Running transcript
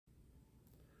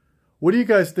What do you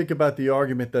guys think about the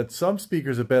argument that some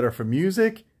speakers are better for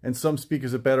music and some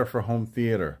speakers are better for home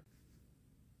theater?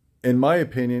 In my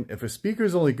opinion, if a speaker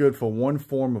is only good for one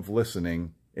form of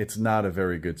listening, it's not a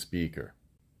very good speaker.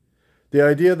 The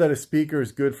idea that a speaker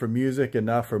is good for music and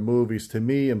not for movies, to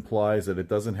me, implies that it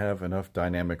doesn't have enough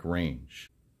dynamic range.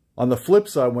 On the flip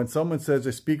side, when someone says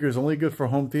a speaker is only good for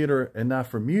home theater and not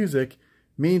for music,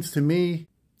 means to me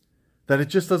that it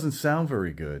just doesn't sound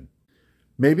very good.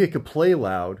 Maybe it could play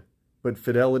loud, but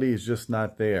fidelity is just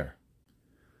not there.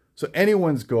 So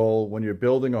anyone's goal when you're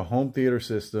building a home theater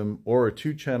system or a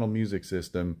 2-channel music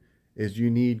system is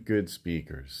you need good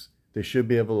speakers. They should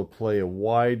be able to play a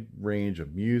wide range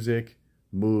of music,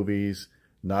 movies,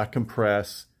 not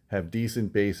compress, have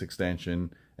decent bass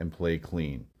extension, and play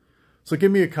clean. So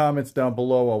give me your comments down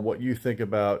below on what you think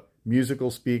about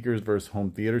musical speakers versus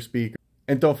home theater speakers.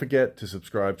 And don't forget to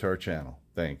subscribe to our channel.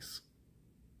 Thanks.